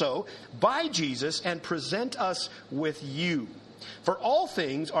also by Jesus, and present us with you. For all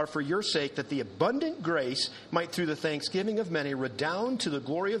things are for your sake, that the abundant grace might through the thanksgiving of many redound to the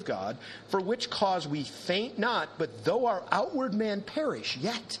glory of God, for which cause we faint not, but though our outward man perish,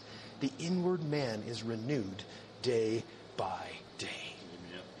 yet the inward man is renewed day by day.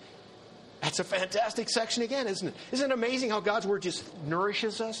 Amen. That's a fantastic section again, isn't it? Isn't it amazing how God's word just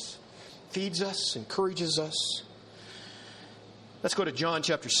nourishes us, feeds us, encourages us? Let's go to John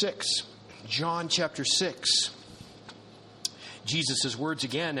chapter 6. John chapter 6. Jesus' words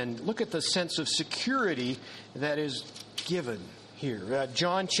again, and look at the sense of security that is given here.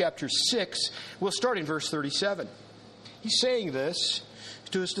 John chapter 6, we'll start in verse 37. He's saying this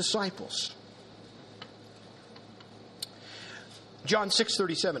to his disciples. John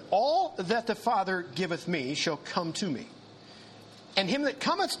 6:37. All that the Father giveth me shall come to me, and him that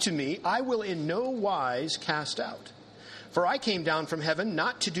cometh to me I will in no wise cast out. For I came down from heaven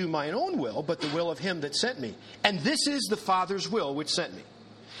not to do mine own will, but the will of him that sent me. And this is the Father's will which sent me,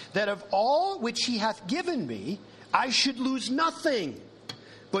 that of all which he hath given me, I should lose nothing,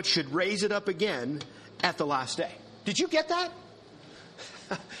 but should raise it up again at the last day. Did you get that?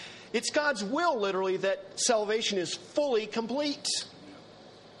 It's God's will, literally, that salvation is fully complete.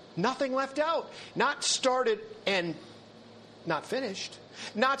 Nothing left out. Not started and not finished.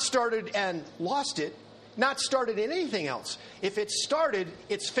 Not started and lost it. Not started in anything else. If it's started,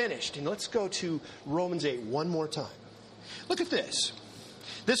 it's finished. And let's go to Romans 8 one more time. Look at this.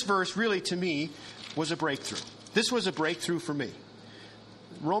 This verse really, to me, was a breakthrough. This was a breakthrough for me.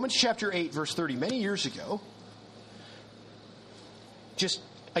 Romans chapter 8, verse 30, many years ago. Just,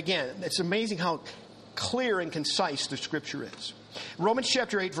 again, it's amazing how clear and concise the Scripture is. Romans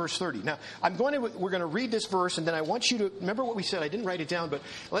chapter 8, verse 30. Now, we're going to read this verse, and then I want you to remember what we said. I didn't write it down, but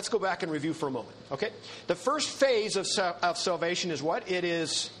let's go back and review for a moment. Okay? The first phase of salvation is what? It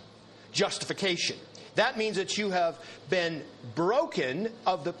is justification. That means that you have been broken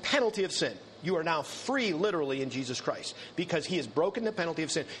of the penalty of sin. You are now free, literally, in Jesus Christ, because he has broken the penalty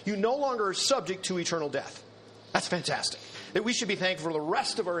of sin. You no longer are subject to eternal death. That's fantastic. That we should be thankful for the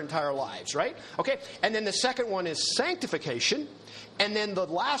rest of our entire lives, right? Okay? And then the second one is sanctification. And then the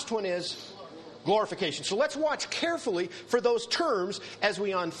last one is glorification. So let's watch carefully for those terms as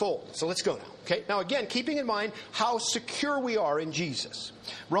we unfold. So let's go now. Okay? Now again, keeping in mind how secure we are in Jesus.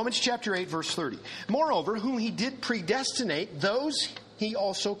 Romans chapter 8, verse 30. Moreover, whom he did predestinate, those he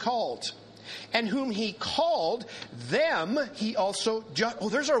also called. And whom he called, them he also,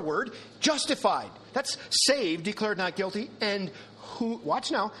 there's our word, justified. That's saved, declared not guilty. And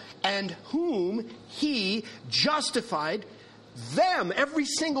watch now, and whom he justified, them, every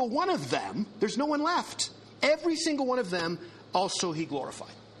single one of them, there's no one left. Every single one of them also he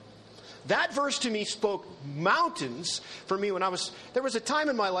glorified. That verse to me spoke mountains for me when there was a time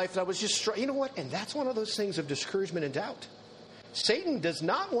in my life that I was just, you know what? And that's one of those things of discouragement and doubt. Satan does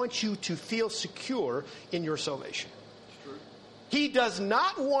not want you to feel secure in your salvation. He does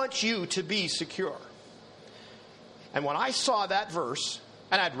not want you to be secure. And when I saw that verse,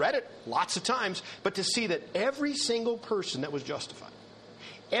 and I'd read it lots of times, but to see that every single person that was justified,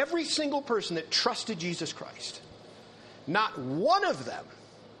 every single person that trusted Jesus Christ, not one of them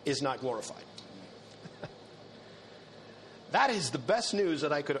is not glorified. That is the best news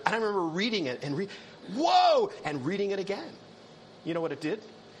that I could have. And I remember reading it and and reading it again. You know what it did?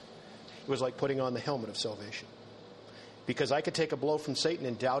 It was like putting on the helmet of salvation. Because I could take a blow from Satan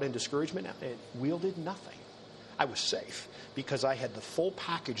and doubt and discouragement, and it wielded nothing. I was safe because I had the full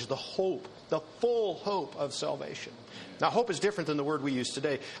package, the hope, the full hope of salvation. Now, hope is different than the word we use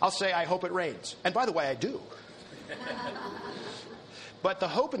today. I'll say, I hope it rains. And by the way, I do. But the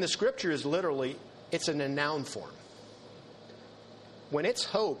hope in the Scripture is literally, it's in a noun form. when it's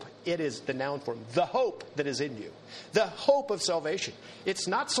hope, it is the noun form. The hope that is in you. The hope of salvation. It's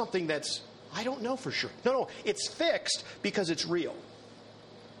not something that's, I don't know for sure. No, it's fixed because it's real.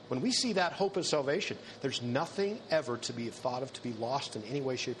 When we see that hope of salvation, there's nothing ever to be thought of to be lost in any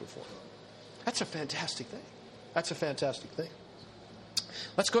way, shape, or form. That's a fantastic thing. That's a fantastic thing.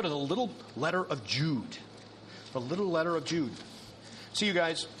 Let's go to the little letter of Jude. The little letter of Jude. See, you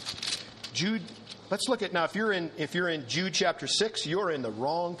guys, Jude, let's look at now. If you're in Jude chapter 6, you're in the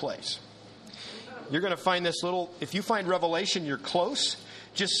wrong place. You're going to find this little, if you find Revelation, you're close.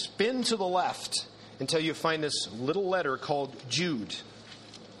 Just spin to the left until you find this little letter called Jude.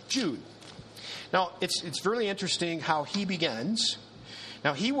 Jude. Now, it's really interesting how he begins.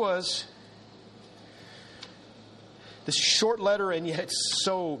 Now, he was this short letter, and yet it's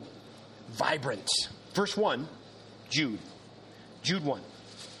so vibrant. Verse 1, Jude. Jude 1.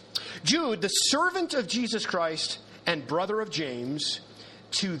 Jude, the servant of Jesus Christ and brother of James,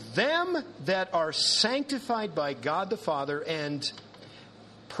 to them that are sanctified by God the Father and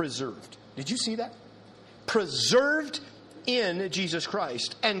preserved. Did you see that? Preserved in Jesus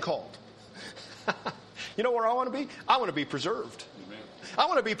Christ and called. You know where I want to be? I want to be preserved. I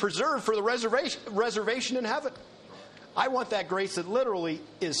want to be preserved for the reservation in heaven. I want that grace that literally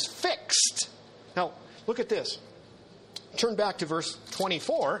is fixed. Now, look at this. Turn back to verse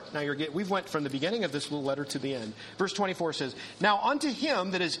 24. Now we've went from the beginning of this little letter to the end. Verse 24 says, "Now unto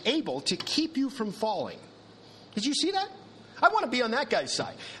him that is able to keep you from falling." Did you see that? I want to be on that guy's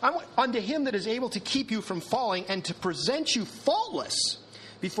side. Unto him that is able to keep you from falling and to present you faultless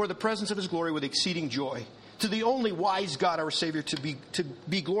before the presence of his glory with exceeding joy. To the only wise God, our Savior, to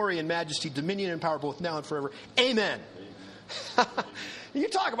be glory and majesty, dominion and power, both now and forever. Amen. You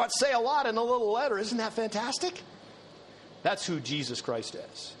talk about say a lot in a little letter. Isn't that fantastic? That's who Jesus Christ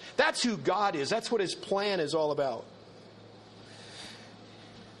is. That's who God is. That's what his plan is all about.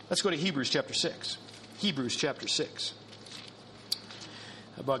 Let's go to Hebrews chapter 6. Hebrews chapter 6.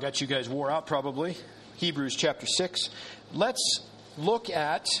 I about got you guys wore out probably. Hebrews chapter 6. Let's look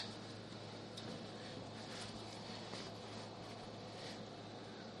at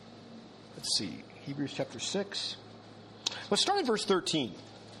let's see. Hebrews chapter 6. Let's start in verse 13.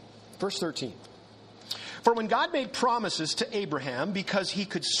 Verse 13. For when God made promises to Abraham, because he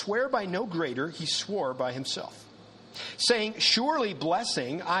could swear by no greater, he swore by himself, saying, surely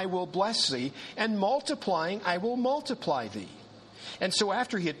blessing I will bless thee, and multiplying I will multiply thee. And so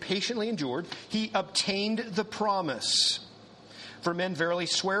after he had patiently endured, he obtained the promise. For men verily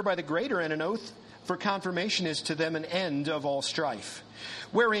swear by the greater, and an oath for confirmation is to them an end of all strife.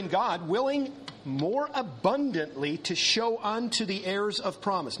 Wherein God, willing more abundantly to show unto the heirs of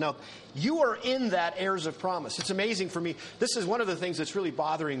promise. Now, you are in that heirs of promise. It's amazing for me. This is one of the things that's really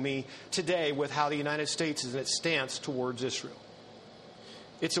bothering me today with how the United States is in its stance towards Israel.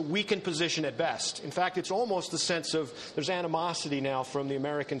 It's a weakened position at best. In fact, it's almost the sense of there's animosity now from the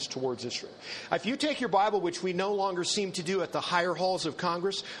Americans towards Israel. If you take your Bible, which we no longer seem to do at the higher halls of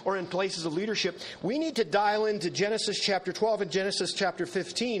Congress or in places of leadership, we need to dial into Genesis chapter 12 and Genesis chapter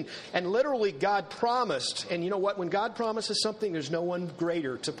 15. And literally God promised. And you know what? When God promises something, there's no one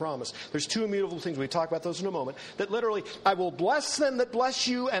greater to promise. There's two immutable things. We talk about those in a moment. That literally, I will bless them that bless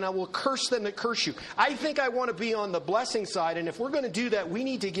you, and I will curse them that curse you. I think I want to be on the blessing side. And if we're going to do that, we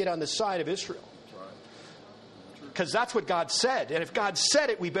need to get on the side of Israel. Because that's what God said. And if God said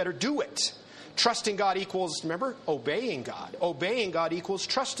it, we better do it. Trusting God equals, remember, obeying God. Obeying God equals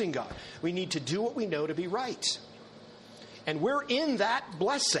trusting God. We need to do what we know to be right. And we're in that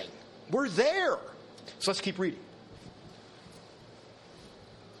blessing. We're there. So let's keep reading.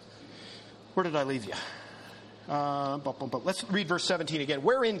 Where did I leave you? Let's read verse 17 again.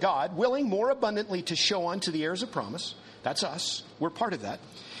 Wherein God, willing more abundantly to show unto the heirs of promise, that's us, we're part of that,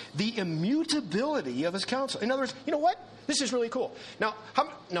 the immutability of his counsel. In other words, you know what? This is really cool. Now,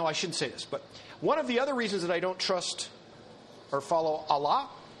 no, I shouldn't say this, but one of the other reasons that I don't trust or follow Allah,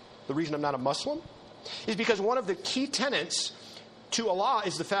 the reason I'm not a Muslim, is because one of the key tenets to Allah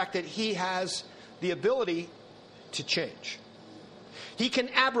is the fact that he has the ability to change. He can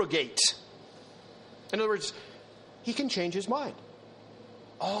abrogate. In other words, he can change his mind.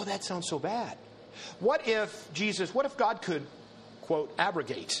 Oh, that sounds so bad. What if God could, quote,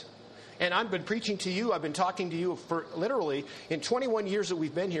 abrogate? And I've been preaching to you, I've been talking to you for literally, in 21 years that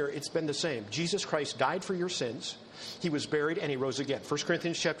we've been here, it's been the same. Jesus Christ died for your sins. He was buried and he rose again. 1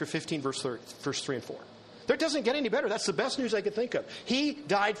 Corinthians chapter 15, verse 3 and 4. That doesn't get any better. That's the best news I could think of. He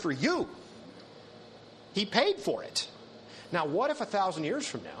died for you. He paid for it. Now, what if 1,000 years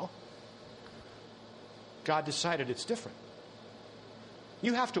from now, God decided it's different?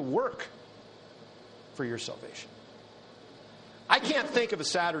 You have to work for your salvation. I can't think of a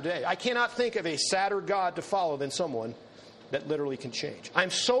sadder day. I cannot think of a sadder God to follow than someone that literally can change. I'm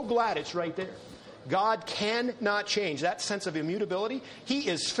so glad it's right there. God cannot change. That sense of immutability, He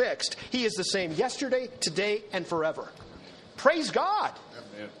is fixed. He is the same yesterday, today, and forever. Praise God.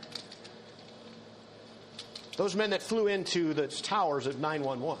 Amen. Those men that flew into the towers of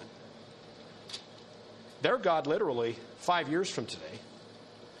 911, their God literally, 5 years from today,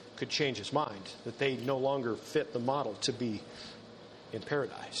 could change his mind, that they no longer fit the model to be in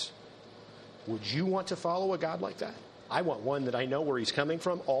paradise. Would you want to follow a God like that? I want one that I know where He's coming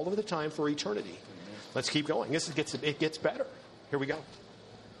from all of the time for eternity. Let's keep going. It gets better. Here we go.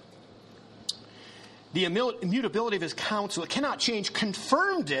 The immutability of His counsel, it cannot change,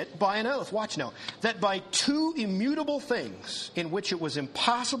 confirmed it by an oath. Watch now. That by two immutable things in which it was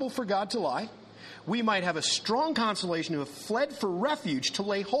impossible for God to lie, we might have a strong consolation who have fled for refuge to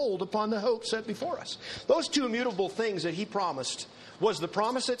lay hold upon the hope set before us. Those two immutable things that He promised was the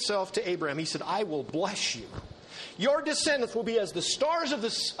promise itself to Abraham. He said, I will bless you. Your descendants will be as the stars of the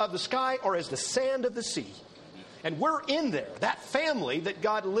sky or as the sand of the sea. And we're in there, that family that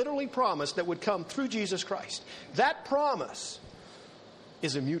God literally promised that would come through Jesus Christ. That promise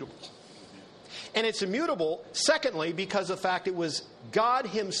is immutable. And it's immutable, secondly, because of the fact it was God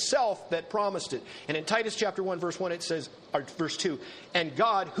Himself that promised it. And in Titus chapter 1, verse 1, it says, or verse 2, and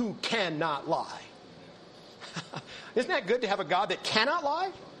God who cannot lie. Isn't that good to have a God that cannot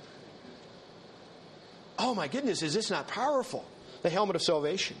lie? Oh my goodness, is this not powerful? The helmet of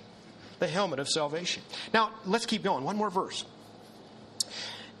salvation. The helmet of salvation. Now, let's keep going. One more verse.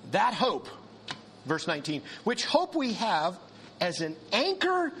 That hope, verse 19, which hope we have as an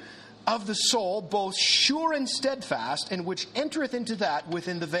anchor of the soul, both sure and steadfast, and which entereth into that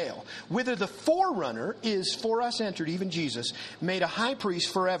within the veil, whither the forerunner is for us entered, even Jesus, made a high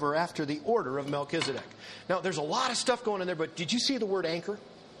priest forever after the order of Melchizedek. Now, there's a lot of stuff going on there, but did you see the word anchor?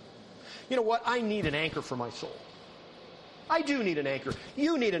 You know what? I need an anchor for my soul. I do need an anchor.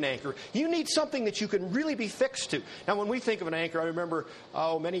 You need an anchor. You need something that you can really be fixed to. Now, when we think of an anchor, I remember,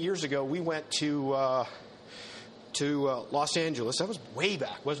 many years ago, we went to Los Angeles. That was way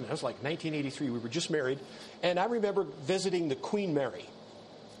back, wasn't it? That was like 1983. We were just married. And I remember visiting the Queen Mary,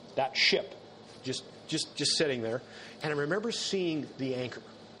 that ship, just sitting there. And I remember seeing the anchor.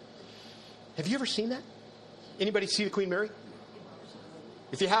 Have you ever seen that? Anybody see the Queen Mary?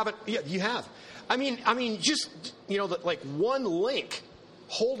 If you haven't, yeah, you have. I mean, just, like one link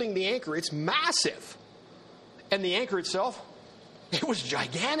holding the anchor. It's massive. And the anchor itself, it was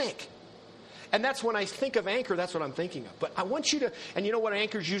gigantic. And that's when I think of anchor, that's what I'm thinking of. But I want you to, and you know what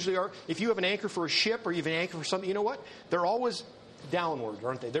anchors usually are? If you have an anchor for a ship or you have an anchor for something, you know what? They're always downward,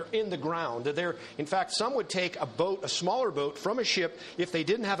 aren't they? They're in the ground. In fact, some would take a boat, a smaller boat, from a ship if they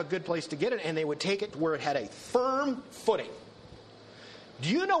didn't have a good place to get it, and they would take it where it had a firm footing. Do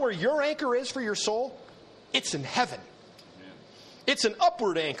you know where your anchor is for your soul? It's in heaven. It's an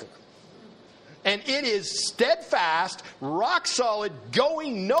upward anchor. And it is steadfast, rock solid,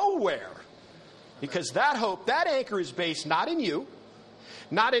 going nowhere. Because that hope, that anchor is based not in you,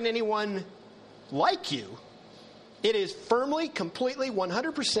 not in anyone like you. It is firmly, completely,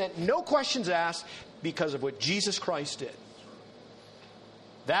 100%, no questions asked, because of what Jesus Christ did.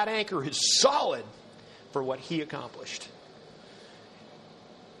 That anchor is solid for what He accomplished.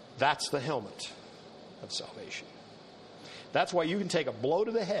 That's the helmet of salvation. That's why you can take a blow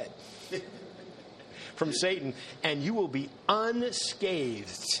to the head from Satan and you will be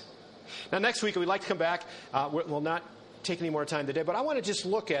unscathed. Now, next week, we'd like to come back. We'll not take any more time today, but I want to just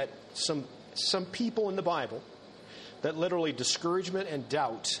look at some people in the Bible that literally discouragement and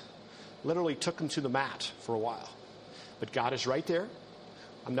doubt literally took them to the mat for a while. But God is right there.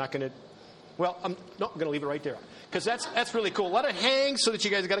 I'm going to leave it right there. Because that's really cool. Let it hang so that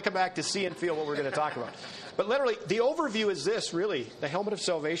you guys got to come back to see and feel what we're going to talk about. But literally, the overview is this, really. The helmet of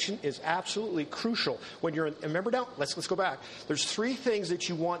salvation is absolutely crucial. When you're in, remember now, let's go back. There's three things that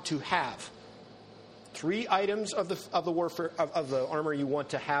you want to have. Three items of the warfare, of the armor you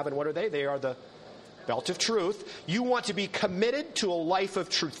want to have. And what are they? They are the belt of truth. You want to be committed to a life of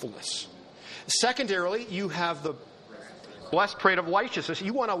truthfulness. Secondarily, you have the breastplate of righteousness.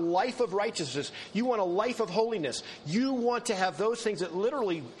 You want a life of righteousness. You want a life of holiness. You want to have those things that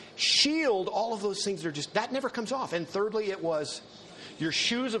literally shield all of those things that never comes off. And thirdly, it was your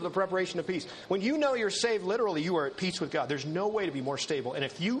shoes of the preparation of peace. When you know you're saved, literally, you are at peace with God. There's no way to be more stable. And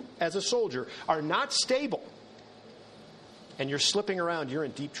if you, as a soldier, are not stable and you're slipping around, you're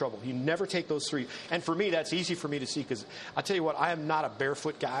in deep trouble. You never take those three. And for me, that's easy for me to see because I'll tell you what, I am not a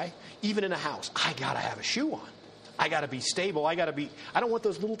barefoot guy. Even in a house, I got to have a shoe on. I got to be stable. I don't want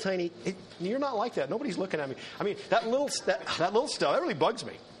those little tiny, you're not like that. Nobody's looking at me. I mean, that little stuff, that really bugs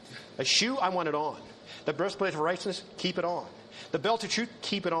me. A shoe, I want it on. The breastplate of righteousness, keep it on. The belt of truth,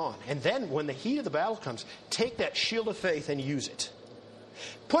 keep it on. And then when the heat of the battle comes, take that shield of faith and use it.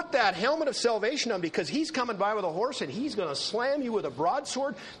 Put that helmet of salvation on, because he's coming by with a horse and he's going to slam you with a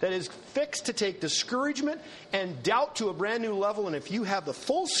broadsword that is fixed to take discouragement and doubt to a brand new level. And if you have the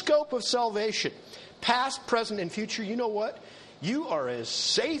full scope of salvation, past, present, and future, you know what? You are as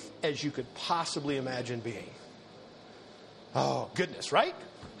safe as you could possibly imagine being. Oh, goodness, right?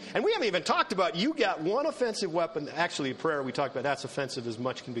 And we haven't even talked about, you got one offensive weapon. Actually, prayer we talked about, that's offensive as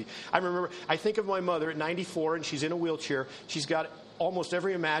much can be. I think of my mother at 94, and she's in a wheelchair. She's got almost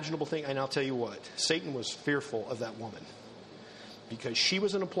every imaginable thing. And I'll tell you what, Satan was fearful of that woman, because she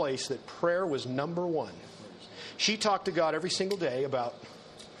was in a place that prayer was number one. She talked to God every single day about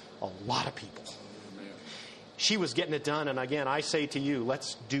a lot of people. She was getting it done. And again, I say to you,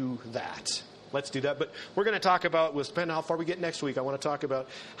 let's do that. Let's do that. But we're going to talk about, we'll spend how far we get next week. I want to talk about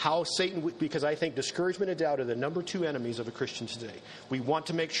how Satan, because I think discouragement and doubt are the number two enemies of a Christian today. We want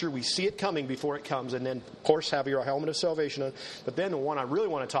to make sure we see it coming before it comes, and then, of course, have your helmet of salvation on. But then the one I really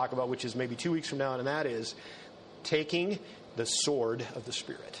want to talk about, which is maybe 2 weeks from now, and that is taking the sword of the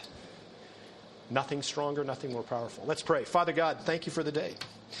Spirit. Nothing stronger, nothing more powerful. Let's pray. Father God, thank you for the day.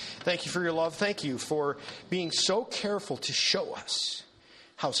 Thank you for your love. Thank you for being so careful to show us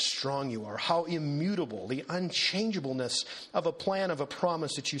how strong you are, how immutable, the unchangeableness of a plan, of a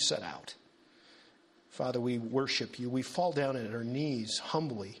promise that you set out. Father, we worship you. We fall down at our knees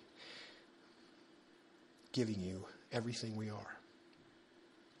humbly, giving you everything we are.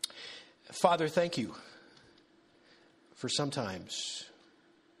 Father, thank you for sometimes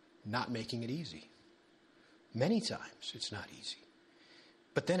not making it easy. Many times it's not easy.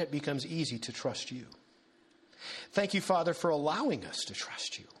 But then it becomes easy to trust you. Thank you, Father, for allowing us to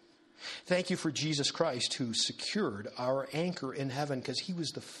trust you. Thank you for Jesus Christ, who secured our anchor in heaven, because he was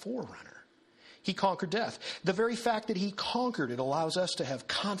the forerunner. He conquered death. The very fact that he conquered it allows us to have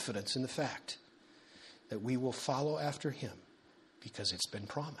confidence in the fact that we will follow after him, because it's been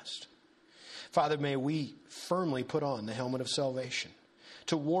promised. Father, may we firmly put on the helmet of salvation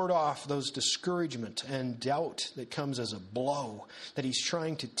to ward off those discouragement and doubt that comes as a blow that he's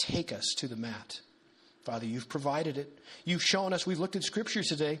trying to take us to the mat. Father, you've provided it. You've shown us. We've looked at Scripture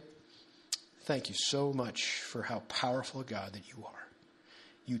today. Thank you so much for how powerful a God that you are.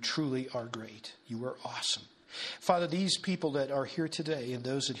 You truly are great. You are awesome. Father, these people that are here today and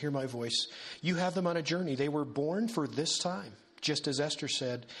those that hear my voice, you have them on a journey. They were born for this time. Just as Esther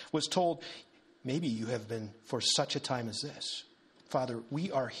said, was told, maybe you have been for such a time as this. Father,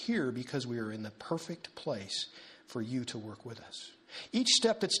 we are here because we are in the perfect place for you to work with us. Each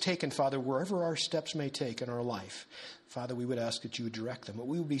step that's taken, Father, wherever our steps may take in our life, Father, we would ask that you would direct them. But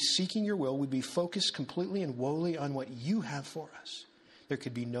we would be seeking your will. We'd be focused completely and wholly on what you have for us. There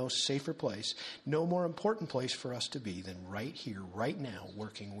could be no safer place, no more important place for us to be than right here, right now,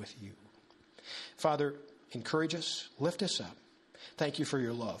 working with you. Father, encourage us, lift us up. Thank you for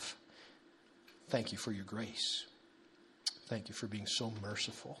your love. Thank you for your grace. Thank you for being so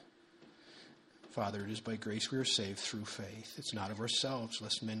merciful. Father, it is by grace we are saved through faith. It's not of ourselves,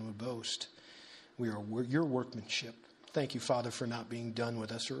 lest men would boast. We are your workmanship. Thank you, Father, for not being done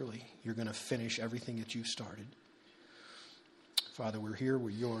with us early. You're going to finish everything that you started. Father, we're here.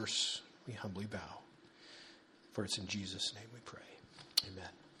 We're yours. We humbly bow. For it's in Jesus' name we pray. Amen.